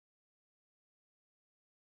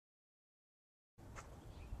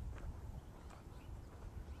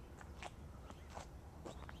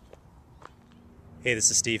Hey,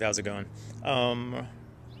 this is Steve. How's it going? Um,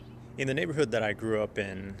 in the neighborhood that I grew up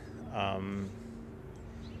in, um,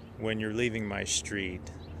 when you're leaving my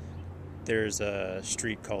street, there's a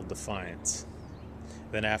street called Defiance.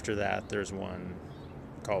 Then after that, there's one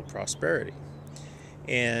called Prosperity.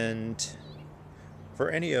 And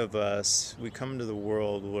for any of us, we come to the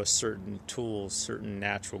world with certain tools, certain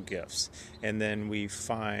natural gifts, and then we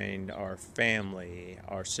find our family,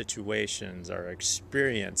 our situations, our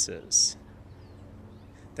experiences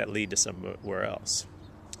that lead to somewhere else.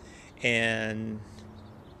 And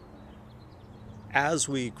as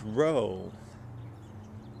we grow,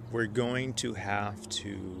 we're going to have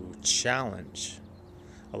to challenge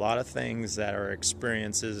a lot of things that our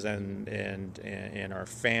experiences and our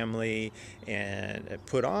family and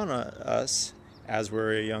put on us as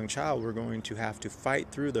we're a young child. We're going to have to fight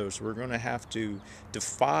through those. We're going to have to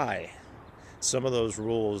defy some of those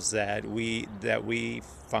rules that we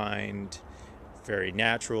find very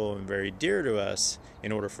natural and very dear to us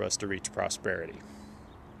in order for us to reach prosperity.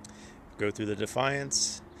 Go through the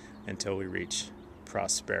defiance until we reach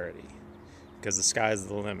prosperity, because the sky's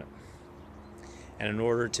the limit. And in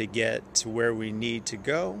order to get to where we need to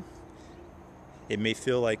go, it may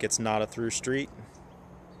feel like it's not a through street.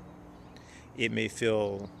 It may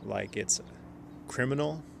feel like it's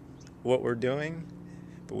criminal what we're doing,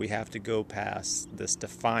 but we have to go past this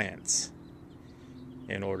defiance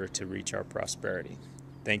in order to reach our prosperity.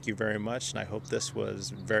 Thank you very much, and I hope this was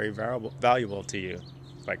very valuable to you,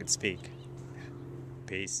 if I could speak.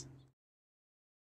 Peace.